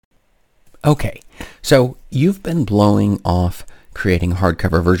Okay, so you've been blowing off creating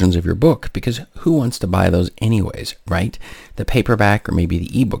hardcover versions of your book because who wants to buy those anyways, right? The paperback or maybe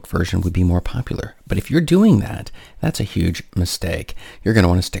the ebook version would be more popular. But if you're doing that, that's a huge mistake. You're going to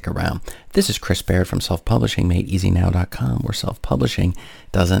want to stick around. This is Chris Baird from selfpublishingmadeeasynow.com, where self-publishing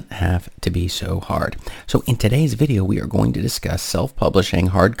doesn't have to be so hard. So in today's video, we are going to discuss self-publishing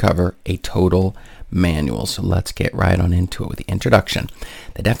hardcover, a total manual. So let's get right on into it with the introduction.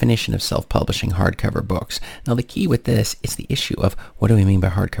 The definition of self-publishing hardcover books. Now the key with this is the issue of what do we mean by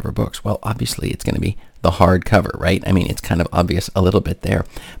hardcover books? Well, obviously it's going to be the hardcover, right? I mean, it's kind of obvious a little bit there,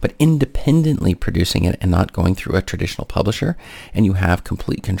 but independently producing it and not going through a traditional publisher, and you have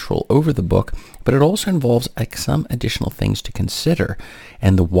complete control over the book, but it also involves some additional things to consider,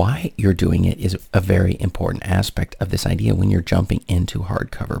 and the why you're doing it is a very important aspect of this idea when you're jumping into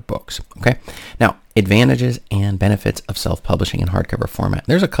hardcover books, okay? Now, advantages and benefits of self-publishing in hardcover format.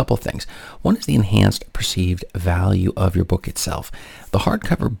 There's a couple things. One is the enhanced perceived value of your book itself. The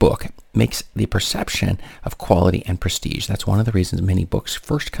hardcover book makes the perception of quality and prestige. That's one of the reasons many books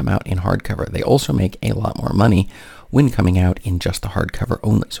first come out in hardcover. They also make a lot more money when coming out in just the hardcover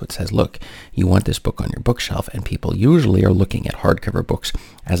only. So it says, look, you want this book on your bookshelf, and people usually are looking at hardcover books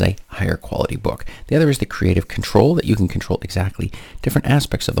as a higher quality book. The other is the creative control, that you can control exactly different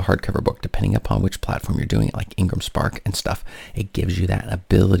aspects of the hardcover book depending upon which platform you're doing it, like Ingram Spark and stuff. It gives you that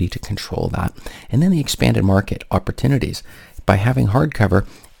ability to control that. And then the expanded market opportunities. By having hardcover,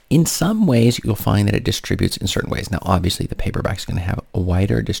 in some ways, you'll find that it distributes in certain ways. Now, obviously, the paperback is going to have a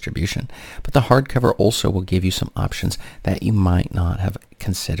wider distribution, but the hardcover also will give you some options that you might not have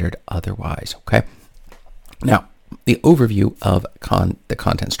considered otherwise, okay? Now, the overview of the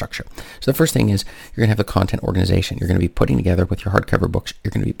content structure. So the first thing is you're going to have the content organization. You're going to be putting together with your hardcover books,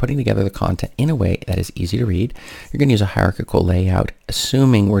 you're going to be putting together the content in a way that is easy to read. You're going to use a hierarchical layout,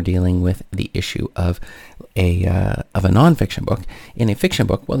 assuming we're dealing with the issue of a nonfiction book. In a fiction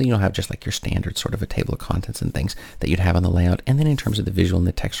book, well, you'll have just like your standard sort of a table of contents and things that you'd have on the layout. And then in terms of the visual and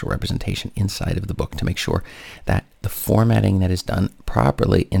the textual representation inside of the book to make sure that the formatting that is done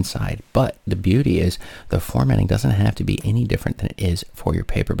properly inside. But the beauty is the formatting doesn't have to be any different than it is for your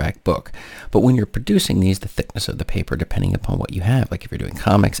paperback book. But when you're producing these, the thickness of the paper, depending upon what you have, like if you're doing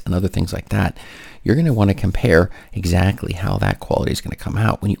comics and other things like that, you're going to want to compare exactly how that quality is going to come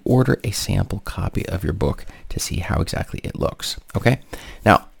out when you order a sample copy of your book to see how exactly it looks. Okay?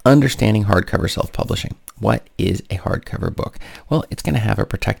 Now, understanding hardcover self-publishing. What is a hardcover book? Well, it's going to have a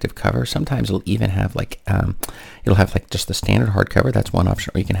protective cover. Sometimes it'll even have just the standard hardcover. That's one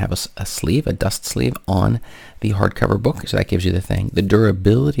option. Or you can have a sleeve, a dust sleeve on the hardcover book. So that gives you the thing. The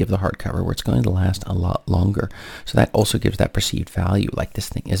durability of the hardcover, where it's going to last a lot longer. So that also gives that perceived value. Like this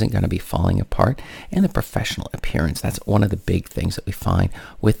thing isn't going to be falling apart. And the professional appearance. That's one of the big things that we find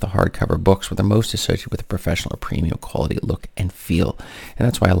with the hardcover books, where they're most associated with a professional or premium quality look and feel. And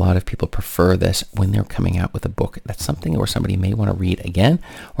that's why a lot of people prefer this when they're coming out with a book that's something where somebody may want to read again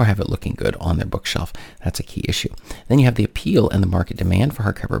or have it looking good on their bookshelf. That's a key issue. Then you have the appeal and the market demand for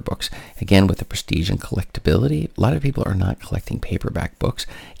hardcover books. Again, with the prestige and collectability, a lot of people are not collecting paperback books.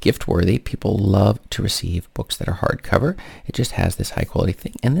 Gift worthy, people love to receive books that are hardcover. It just has this high quality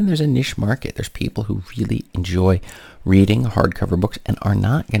thing. And then there's a niche market. There's people who really enjoy reading hardcover books and are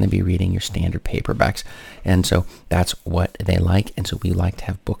not going to be reading your standard paperbacks. And so that's what they like. And so we like to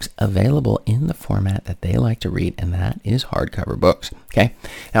have books available in the format that they like to read, and that is hardcover books. Okay.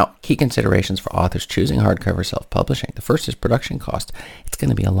 Now, key considerations for authors choosing hardcover self-publishing. The first is production cost. It's going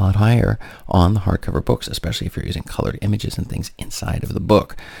to be a lot higher on the hardcover books, especially if you're using colored images and things inside of the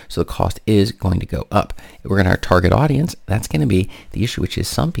book. So the cost is going to go up. We're going to our target audience. That's going to be the issue, which is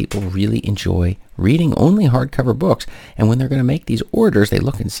some people really enjoy reading only hardcover books, and when they're going to make these orders, they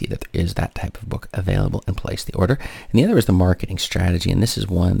look and see that there is that type of book available and place the order. And the other is the marketing strategy, and this is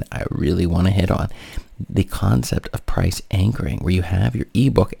one that I really want to hit on. The concept of price anchoring, where you have your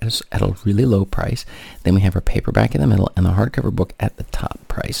ebook at a really low price, then we have our paperback in the middle, and the hardcover book at the top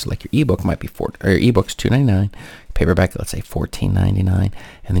price. So like your ebook might be your ebook's $2.99, paperback, let's say $14.99,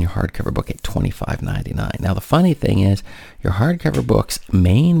 and then your hardcover book at $25.99. Now the funny thing is, your hardcover book's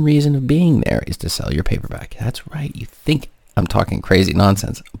main reason of being there is to sell your paperback. That's right. You think I'm talking crazy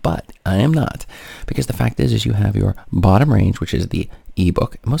nonsense, but I am not, because the fact is you have your bottom range, which is the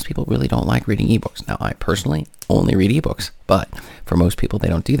ebook. Most people really don't like reading ebooks. Now, I personally only read ebooks, but for most people, they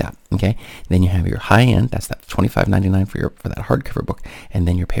don't do that. Okay. Then you have your high end. That's that $25.99 for that hardcover book, and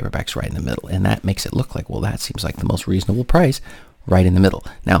then your paperback's right in the middle, and that makes it look like, well, that seems like the most reasonable price. Right in the middle.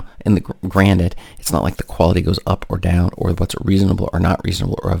 Now, granted, it's not like the quality goes up or down, or what's reasonable or not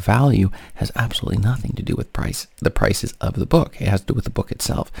reasonable, or a value has absolutely nothing to do with price. The prices of the book. It has to do with the book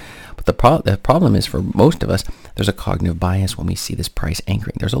itself. But the problem is, for most of us, there's a cognitive bias when we see this price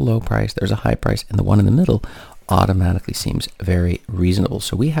anchoring. There's a low price, there's a high price, and the one in the middle automatically seems very reasonable.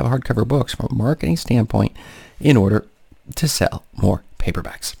 So we have hardcover books from a marketing standpoint in order to sell more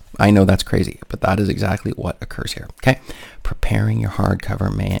paperbacks. I know that's crazy, but that is exactly what occurs here. Okay, preparing your hardcover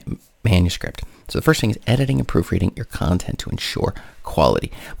manuscript. So the first thing is editing and proofreading your content to ensure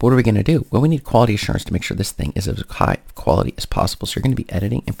quality. But what are we going to do? Well, we need quality assurance to make sure this thing is as high quality as possible. So you're going to be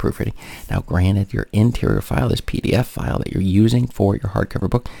editing and proofreading. Now, granted, your interior file, this PDF file that you're using for your hardcover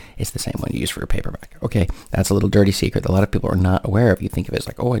book, is the same one you use for your paperback. Okay, that's a little dirty secret that a lot of people are not aware of. You think of it as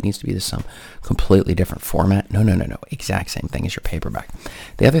like, oh, it needs to be this some completely different format. No. Exact same thing as your paperback.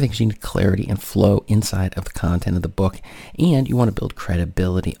 The other thing is you need clarity and flow inside of the content of the book, and you want to build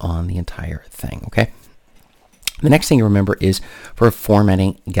credibility on the entire thing. Okay. The next thing you remember is for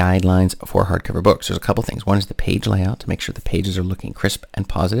formatting guidelines for hardcover books. There's a couple things. One is the page layout to make sure the pages are looking crisp and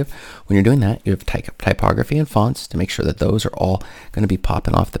positive. When you're doing that, you have typography and fonts to make sure that those are all going to be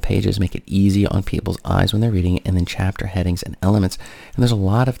popping off the pages, make it easy on people's eyes when they're reading it, and then chapter headings and elements. And there's a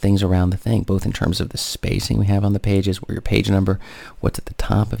lot of things around the thing, both in terms of the spacing we have on the pages, where your page number, what's at the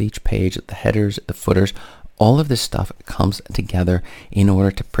top of each page, the headers, the footers. All of this stuff comes together in order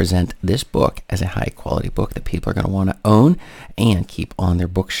to present this book as a high quality book that people are going to want to own and keep on their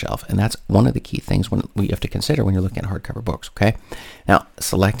bookshelf. And that's one of the key things when we have to consider when you're looking at hardcover books. Okay. Now,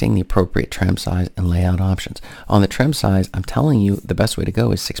 selecting the appropriate trim size and layout options. On the trim size, I'm telling you the best way to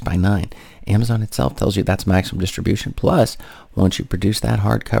go is 6x9. Amazon itself tells you that's maximum distribution. Plus, once you produce that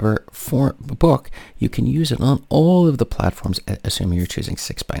hardcover for book, you can use it on all of the platforms, assuming you're choosing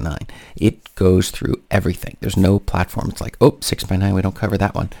 6x9. It goes through everything. There's no platform. It's like, oh, 6x9, we don't cover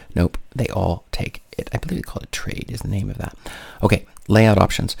that one. Nope, they all take it. I believe they call it trade is the name of that. Okay, layout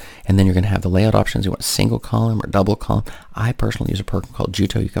options. And then you're going to have the layout options. You want single column or double column. I personally use a program called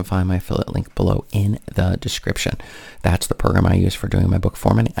Juto. You can find my affiliate link below in the description. That's the program I use for doing my book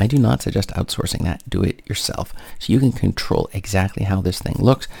formatting. I do not suggest outsourcing that. Do it yourself. So you can control exactly how this thing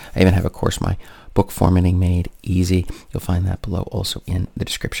looks. I even have, of course, my book formatting made easy. You'll find that below also in the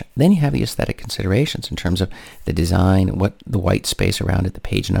description. Then you have the aesthetic considerations in terms of the design, what the white space around it, the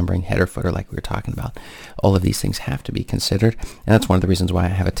page numbering, header, footer, like we were talking about. All of these things have to be considered, and that's one of the reasons why I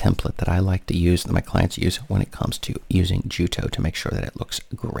have a template that I like to use, that my clients use when it comes to using Juto to make sure that it looks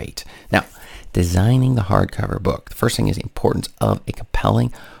great. Now, designing the hardcover book. The first thing is the importance of a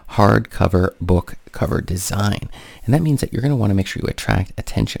compelling hardcover book cover design, and that means that you're going to want to make sure you attract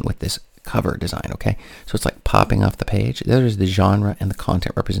attention with this cover design. Okay, so it's like popping off the page. There's the genre and the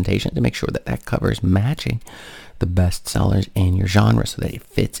content representation to make sure that that cover is matching the best sellers in your genre so that it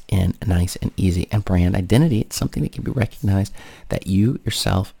fits in nice and easy. And brand identity, it's something that can be recognized that you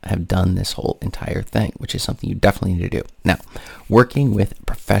yourself have done this whole entire thing, which is something you definitely need to do. Now, working with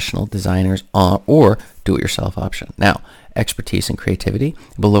professional designers or do-it-yourself option. Now, expertise and creativity.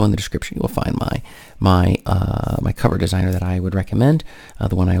 Below in the description, you will find my cover designer that I would recommend,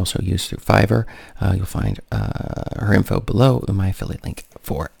 the one I also use through Fiverr. You'll find her info below in my affiliate link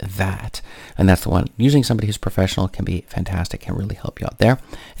for that. And that's the one. Using somebody who's professional can be fantastic, can really help you out there.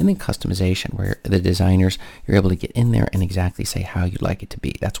 And then customization, where the designers, you're able to get in there and exactly say how you'd like it to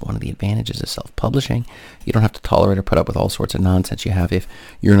be. That's one of the advantages of self-publishing. You don't have to tolerate or put up with all sorts of nonsense you have if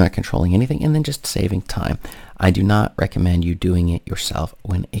you're not controlling anything, and then just saving time. I do not recommend you doing it yourself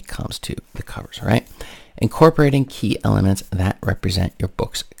when it comes to the covers, all right? Incorporating key elements that represent your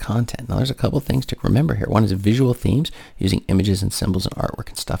book's content. Now, there's a couple things to remember here. One is visual themes, using images and symbols and artwork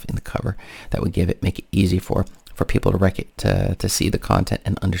and stuff in the cover that would make it easy for people to see the content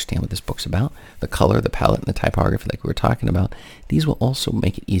and understand what this book's about. The color, the palette, and the typography, like we were talking about, these will also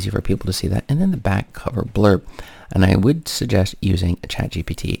make it easy for people to see that. And then the back cover blurb. And I would suggest using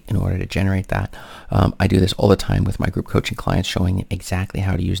ChatGPT in order to generate that. I do this all the time with my group coaching clients, showing them exactly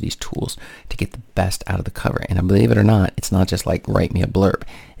how to use these tools to get the best out of the cover. And believe it or not, it's not just like write me a blurb.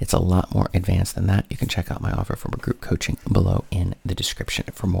 It's a lot more advanced than that. You can check out my offer for group coaching below in the description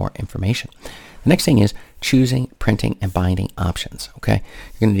for more information. The next thing is choosing printing and binding options. Okay,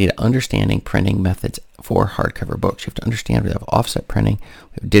 you're going to need understanding printing methods for hardcover books. You have to understand we have offset printing,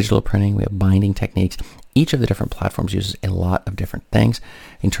 we have digital printing, we have binding techniques. Each of the different platforms uses a lot of different things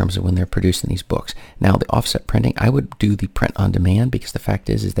in terms of when they're producing these books. Now, the offset printing, I would do the print on demand, because the fact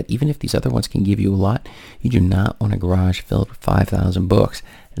is that even if these other ones can give you a lot, you do not want a garage filled with 5,000 books.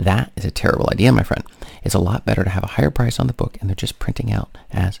 That is a terrible idea, my friend. It's a lot better to have a higher price on the book and they're just printing out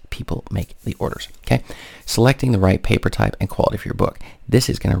as people make the orders. Okay, selecting the right paper type and quality for your book. This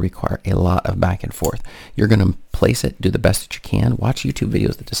is going to require a lot of back and forth. You're going to place it, do the best that you can, watch YouTube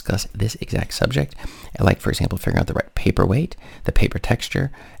videos that discuss this exact subject. Like, for example, figuring out the right paper weight, the paper texture,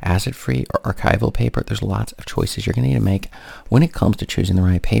 paper, acid-free, or archival paper. There's lots of choices you're going to need to make when it comes to choosing the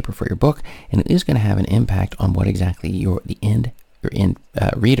right paper for your book, and it is going to have an impact on what exactly your end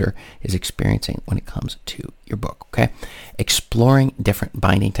reader is experiencing when it comes to your book. Okay, exploring different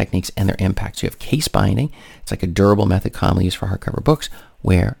binding techniques and their impacts. You have case binding. It's like a durable method commonly used for hardcover books,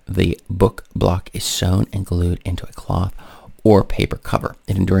 where the book block is sewn and glued into a cloth or paper cover,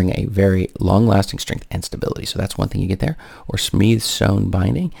 and enduring a very long-lasting strength and stability. So that's one thing you get there. Or smooth sewn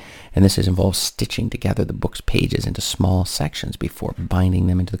binding, and this involves stitching together the book's pages into small sections before binding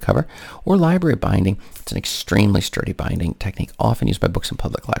them into the cover. Or library binding. It's an extremely sturdy binding technique often used by books in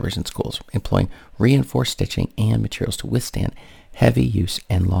public libraries and schools, employing reinforced stitching and materials to withstand heavy use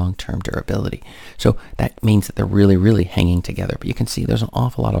and long-term durability. So that means that they're really, really hanging together. But you can see there's an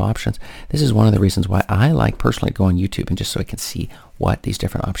awful lot of options. This is one of the reasons why I like personally to go on YouTube, and just so I can see what these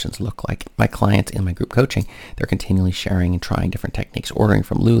different options look like. My clients in my group coaching, they're continually sharing and trying different techniques, ordering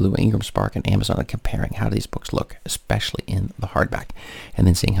from Lulu, Ingram Spark, and Amazon, and comparing how these books look, especially in the hardback, and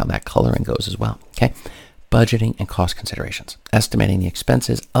then seeing how that coloring goes as well. Okay. Budgeting and cost considerations. Estimating the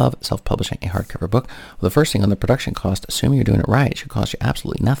expenses of self-publishing a hardcover book. Well, the first thing on the production cost, assuming you're doing it right, it should cost you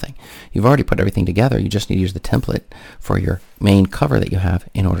absolutely nothing. You've already put everything together. You just need to use the template for your main cover that you have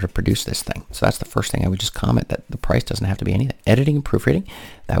in order to produce this thing. So that's the first thing I would just comment, that the price doesn't have to be anything. Editing and proofreading,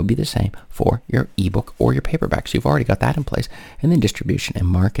 that would be the same for your ebook or your paperback. So you've already got that in place. And then distribution and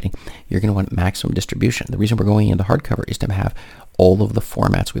marketing. You're going to want maximum distribution. The reason we're going into hardcover is to have all of the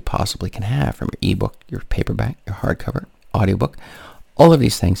formats we possibly can have, from your ebook, your paperback, your hardcover, audiobook, all of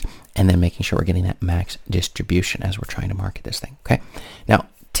these things, and then making sure we're getting that max distribution as we're trying to market this thing. Okay. Now,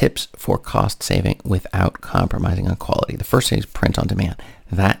 tips for cost saving without compromising on quality. The first thing is print on demand.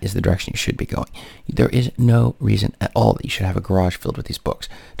 That is the direction you should be going. There is no reason at all that you should have a garage filled with these books.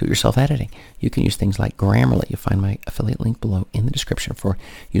 Do-it-yourself editing. You can use things like Grammarly. You'll find my affiliate link below in the description for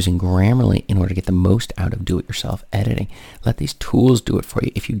using Grammarly in order to get the most out of do-it-yourself editing. Let these tools do it for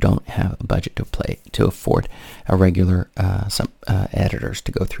you if you don't have a budget to afford a regular editors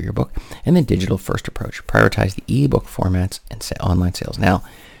to go through your book. And then digital first approach. Prioritize the ebook formats and online sales. Now,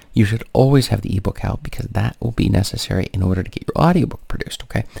 you should always have the ebook out, because that will be necessary in order to get your audiobook produced,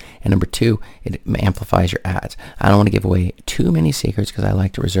 okay? And number two, it amplifies your ads. I don't want to give away too many secrets, because I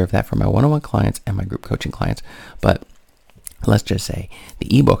like to reserve that for my one-on-one clients and my group coaching clients. But let's just say the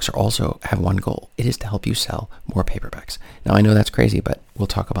ebooks are also have one goal. It is to help you sell more paperbacks. Now, I know that's crazy, but we'll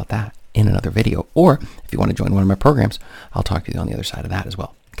talk about that in another video. Or if you want to join one of my programs, I'll talk to you on the other side of that as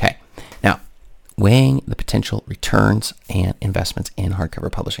well. Okay. Now, weighing the potential returns and investments in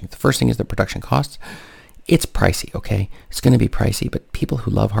hardcover publishing. The first thing is the production costs. It's pricey, okay? It's going to be pricey, but people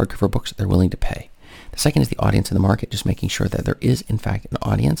who love hardcover books, they're willing to pay. The second is the audience in the market, just making sure that there is, in fact, an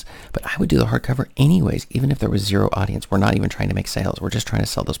audience. But I would do the hardcover anyways, even if there was zero audience. We're not even trying to make sales. We're just trying to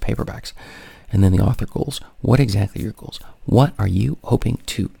sell those paperbacks. And then the author goals. What exactly are your goals? What are you hoping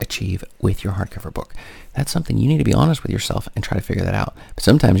to achieve with your hardcover book? That's something you need to be honest with yourself and try to figure that out. But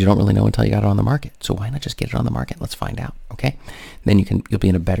sometimes you don't really know until you got it on the market. So why not just get it on the market? Let's find out, okay? Then you'll be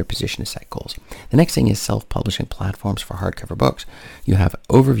in a better position to set goals. The next thing is self-publishing platforms for hardcover books. You have an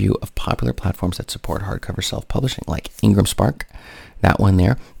overview of popular platforms that support hardcover self-publishing, like Ingram Spark. That one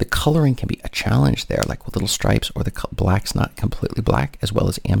there. The coloring can be a challenge there, like with little stripes, or the black's not completely black, as well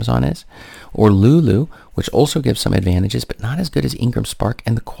as Amazon is. Or Lulu, which also gives some advantages, but not as good as Ingram Spark.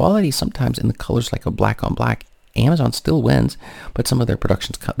 And the quality sometimes in the colors, like a black on black, Amazon still wins, but some of their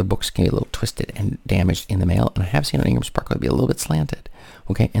productions, the books can be a little twisted and damaged in the mail. And I have seen on Ingram Spark be a little bit slanted.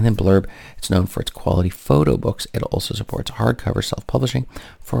 Okay, and then Blurb, it's known for its quality photo books. It also supports hardcover self-publishing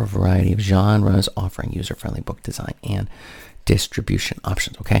for a variety of genres, offering user-friendly book design and distribution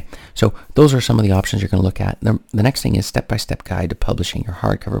options. Okay, so those are some of the options you're going to look at. The next thing is step-by-step guide to publishing your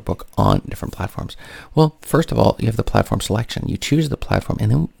hardcover book on different platforms. Well, first of all, you have the platform selection. You choose the platform,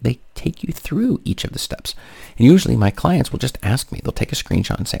 and then they take you through each of the steps. And usually my clients will just ask me. They'll take a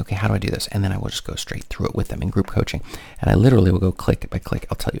screenshot and say, okay, how do I do this? And then I will just go straight through it with them in group coaching. And I literally will go click by click.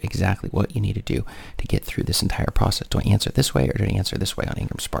 I'll tell you exactly what you need to do to get through this entire process. Do I answer it this way, or do I answer it this way on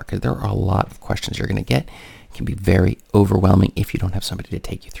Ingram Spark? Because there are a lot of questions you're going to get. It can be very overwhelming if you don't have somebody to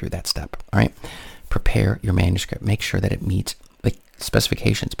take you through that step. All right. Prepare your manuscript. Make sure that it meets the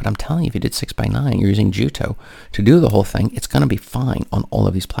specifications. But I'm telling you, if you did 6x9, you're using Juto to do the whole thing, it's going to be fine on all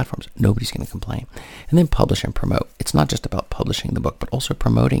of these platforms. Nobody's going to complain. And then publish and promote. It's not just about publishing the book, but also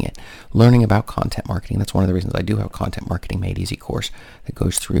promoting it, learning about content marketing. That's one of the reasons I do have a Content Marketing Made Easy course that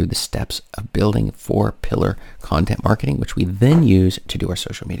goes through the steps of building 4-pillar content marketing, which we then use to do our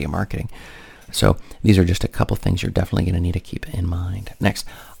social media marketing. So these are just a couple things you're definitely going to need to keep in mind. Next,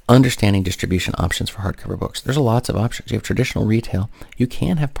 understanding distribution options for hardcover books. There's lots of options. You have traditional retail. You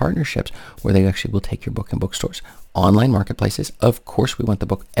can have partnerships where they actually will take your book in bookstores. Online marketplaces, of course, we want the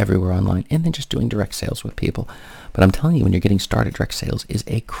book everywhere online, and then just doing direct sales with people. But I'm telling you, when you're getting started, direct sales is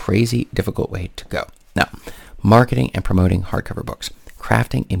a crazy difficult way to go. Now, marketing and promoting hardcover books.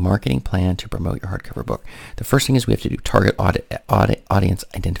 Crafting a marketing plan to promote your hardcover book. The first thing is we have to do target audience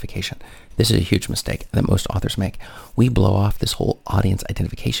identification. This is a huge mistake that most authors make. We blow off this whole audience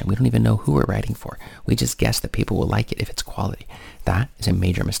identification. We don't even know who we're writing for. We just guess that people will like it if it's quality. That is a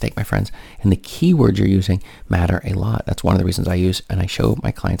major mistake, my friends. And the keywords you're using matter a lot. That's one of the reasons I use, and I show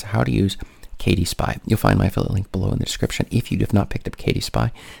my clients how to use Katie Spy. You'll find my affiliate link below in the description. If you have not picked up Katie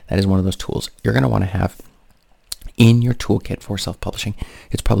Spy, that is one of those tools you're going to want to have in your toolkit for self-publishing.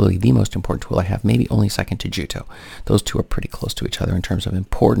 It's probably the most important tool I have, maybe only second to Juto. Those two are pretty close to each other in terms of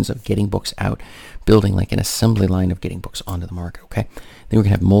importance of getting books out, building like an assembly line of getting books onto the market, okay? Then we're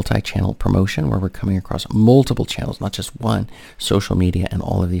going to have multi-channel promotion where we're coming across multiple channels, not just one, social media and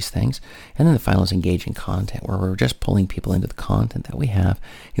all of these things. And then the final is engaging content where we're just pulling people into the content that we have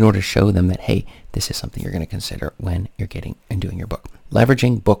in order to show them that, hey, this is something you're going to consider when you're getting and doing your book.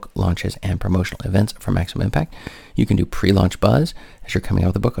 Leveraging book launches and promotional events for maximum impact. You can do pre-launch buzz as you're coming out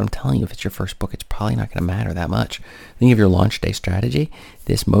with the book. I'm telling you, if it's your first book, it's probably not going to matter that much. Then you have your launch day strategy.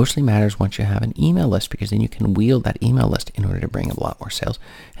 This mostly matters once you have an email list because then you can wield that email list in order to bring a lot more sales.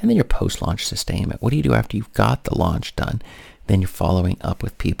 And then your post-launch sustainment. What do you do after you've got the launch done? Then you're following up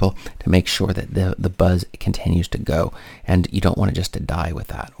with people to make sure that the buzz continues to go, and you don't want to just to die with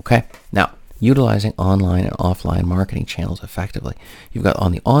that, okay? Now, utilizing online and offline marketing channels effectively. You've got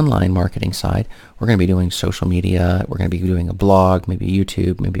on the online marketing side, we're going to be doing social media, we're going to be doing a blog, maybe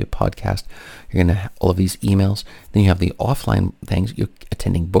YouTube, maybe a podcast. You're going to have all of these emails. Then you have the offline things. You're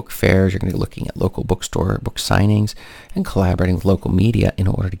attending book fairs. You're going to be looking at local bookstore, book signings, and collaborating with local media in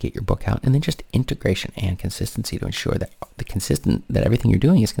order to get your book out. And then just integration and consistency to ensure that that everything you're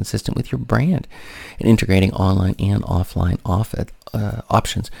doing is consistent with your brand. And integrating online and offline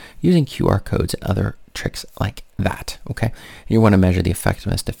options using QR codes and other tricks like that, okay? You want to measure the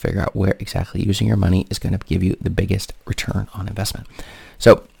effectiveness to figure out where exactly using your money is going to give you the biggest return on investment.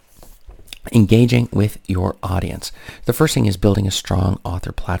 So, engaging with your audience. The first thing is building a strong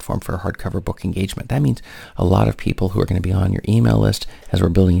author platform for hardcover book engagement. That means a lot of people who are going to be on your email list as we're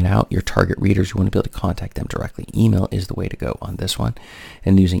building it out, your target readers, you want to be able to contact them directly. Email is the way to go on this one.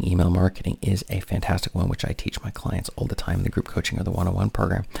 And using email marketing is a fantastic one, which I teach my clients all the time in the group coaching or the one-on-one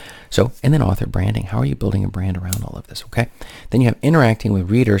program. So, and then author branding. How are you building a brand around all of this, okay? Then you have interacting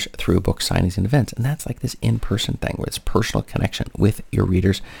with readers through book signings and events. And that's like this in-person thing where it's personal connection with your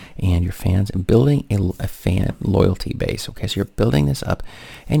readers and your fans and building a fan loyalty base. Okay, so you're building this up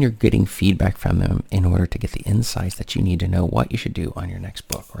and you're getting feedback from them in order to get the insights that you need to know what you should do on your next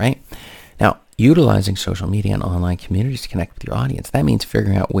book, right? Now, utilizing social media and online communities to connect with your audience. That means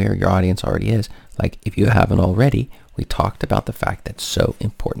figuring out where your audience already is. Like if you haven't already, we talked about the fact that it's so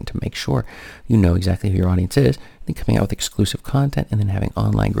important to make sure you know exactly who your audience is, then coming out with exclusive content and then having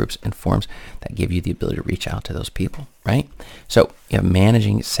online groups and forums that give you the ability to reach out to those people, right? So you have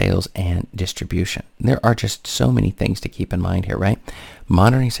managing sales and distribution. There are just so many things to keep in mind here, right?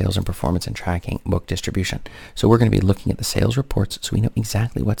 Monitoring sales and performance and tracking book distribution. So we're going to be looking at the sales reports so we know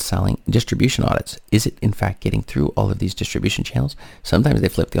exactly what's selling. Distribution audits. Is it in fact getting through all of these distribution channels? Sometimes they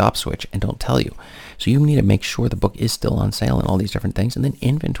flip the off switch and don't tell you. So you need to make sure the book is still on sale and all these different things. And then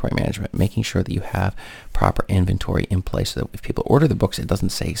inventory management, making sure that you have proper inventory in place so that if people order the books, it doesn't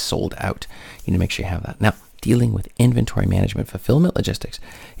say sold out. You need to make sure you have that. Now, dealing with inventory management, fulfillment logistics,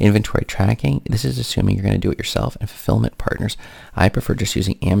 inventory tracking. This is assuming you're going to do it yourself, and fulfillment partners. I prefer just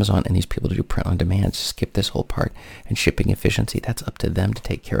using Amazon and these people to do print on demand. Skip this whole part. And shipping efficiency, that's up to them to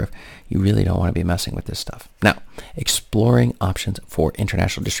take care of. You really don't want to be messing with this stuff. Now, exploring options for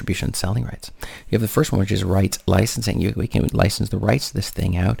international distribution and selling rights. You have the first one, which is rights licensing. We can license the rights to this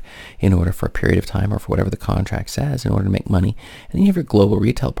thing out in order for a period of time or for whatever the contract says in order to make money. And then you have your global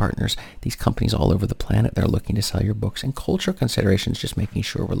retail partners, these companies all over the planet. They're looking to sell your books, and cultural considerations, just making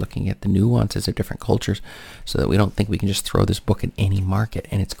sure we're looking at the nuances of different cultures so that we don't think we can just throw this book in any market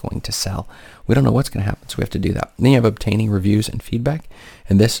and it's going to sell. We don't know what's going to happen, so we have to do that. And then you have obtaining reviews and feedback,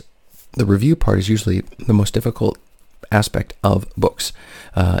 and the review part is usually the most difficult aspect of books.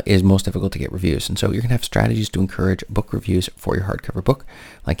 is most difficult to get reviews. And so you're going to have strategies to encourage book reviews for your hardcover book,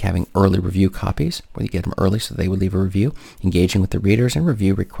 like having early review copies, where you get them early so they would leave a review, engaging with the readers, and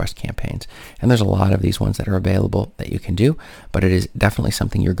review request campaigns. And there's a lot of these ones that are available that you can do, but it is definitely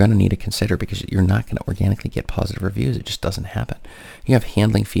something you're going to need to consider because you're not going to organically get positive reviews. It just doesn't happen. You have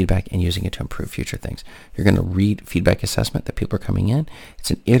handling feedback and using it to improve future things. You're going to read feedback assessment that people are coming in.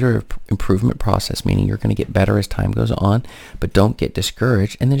 It's an iterative improvement process, meaning you're going to get better as time goes on, but don't get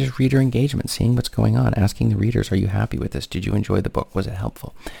discouraged. And then just reader engagement, seeing what's going on, asking the readers, are you happy with this? Did you enjoy the book? Was it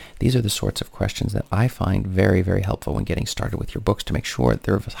helpful? These are the sorts of questions that I find very, very helpful when getting started with your books to make sure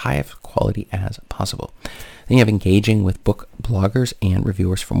they're of as high of quality as possible. Then you have engaging with book bloggers and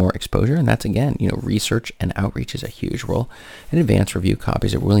reviewers for more exposure. And that's, again, research and outreach is a huge role. And advanced review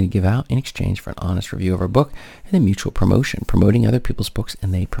copies that we're willing to give out in exchange for an honest review of our book. And then mutual promotion, promoting other people's books,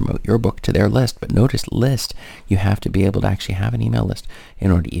 and they promote your book to their list. But notice list, you have to be able to actually have an email list in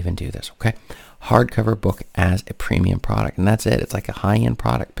order to even do this, okay? Hardcover book as a premium product. And that's it. It's like a high-end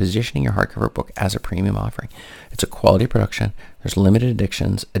product, positioning your hardcover book as a premium offering. It's a quality production. There's limited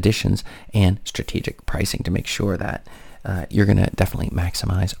editions, and strategic pricing to make sure that you're going to definitely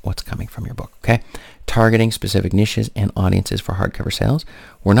maximize what's coming from your book, okay? Targeting specific niches and audiences for hardcover sales.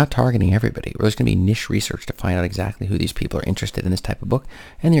 We're not targeting everybody. There's going to be niche research to find out exactly who these people are interested in this type of book.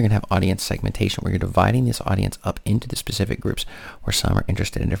 And you're going to have audience segmentation where you're dividing this audience up into the specific groups where some are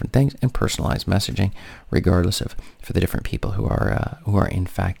interested in different things, and personalized messaging regardless of for the different people who are in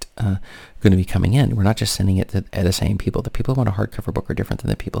fact going to be coming in. We're not just sending it to the same people. The people who want a hardcover book are different than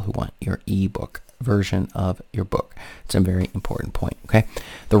the people who want your ebook version of your book. It's a very important point, okay?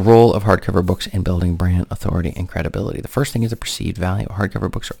 The role of hardcover books in building brand authority and credibility. The first thing is the perceived value.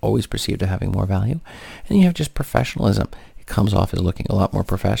 Hardcover books are always perceived as having more value. And you have just professionalism. It comes off as looking a lot more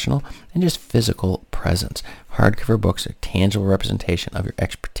professional, and just physical presence. Hardcover books are a tangible representation of your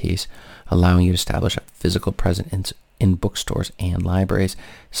expertise, allowing you to establish a physical presence in bookstores and libraries,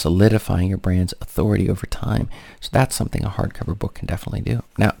 solidifying your brand's authority over time. So that's something a hardcover book can definitely do.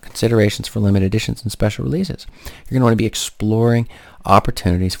 Now, considerations for limited editions and special releases. You're going to want to be exploring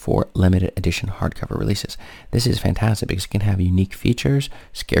opportunities for limited edition hardcover releases. This is fantastic because it can have unique features,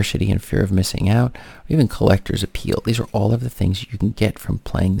 scarcity and fear of missing out, or even collector's appeal. These are all of the things you can get from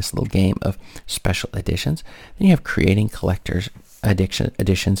playing this little game of special editions. Then you have creating collector's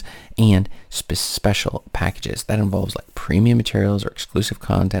editions and special packages. That involves like premium materials or exclusive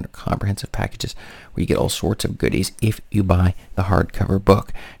content or comprehensive packages where you get all sorts of goodies if you buy the hardcover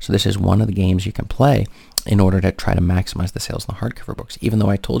book. So this is one of the games you can play in order to try to maximize the sales in the hardcover books, even though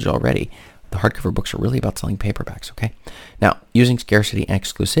I told you already the hardcover books are really about selling paperbacks, okay? Now, using scarcity and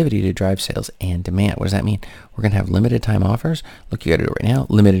exclusivity to drive sales and demand. What does that mean? We're going to have limited time offers. Look, you got to do it right now.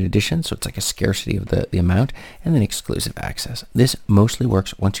 Limited edition, so it's like a scarcity of the amount, and then exclusive access. This mostly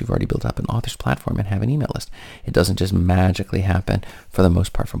works once you've already built up an author's platform and have an email list. It doesn't just magically happen for the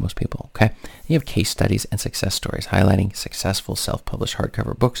most part for most people, okay? You have case studies and success stories highlighting successful self-published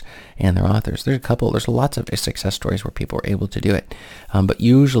hardcover books and their authors. There's lots of success stories where people were able to do it, but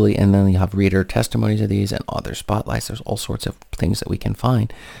usually, and then you have reader testimonies of these and author spotlights. There's all sorts of things that we can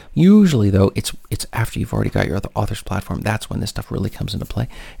find. Usually, though, it's after you've already got your author's platform. That's when this stuff really comes into play.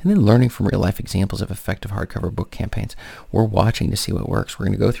 And then learning from real life examples of effective hardcover book campaigns. We're watching to see what works. We're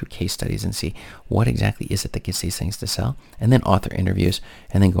going to go through case studies and see what exactly is it that gets these things to sell. And then author interviews,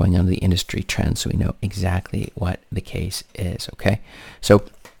 and then going on to the industry trends so we know exactly what the case is. Okay, so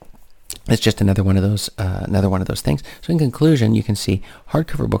it's just another one of those things. So in conclusion, you can see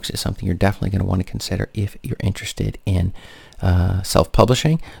hardcover books is something you're definitely going to want to consider if you're interested in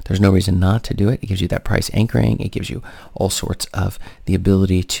self-publishing. There's no reason not to do it. It gives you that price anchoring. It gives you all sorts of the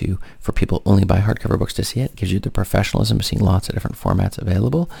ability for people only buy hardcover books to see it. It gives you the professionalism of seeing lots of different formats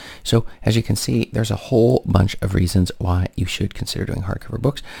available. So as you can see, there's a whole bunch of reasons why you should consider doing hardcover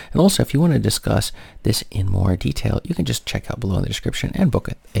books. And also, if you want to discuss this in more detail, you can just check out below in the description and book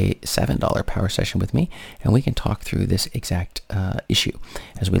a $7 power session with me, and we can talk through this exact issue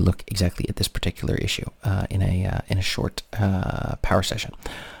as we look exactly at this particular issue in a short power session.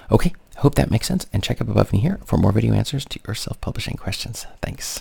 Okay, hope that makes sense, and check up above me here for more video answers to your self-publishing questions. Thanks.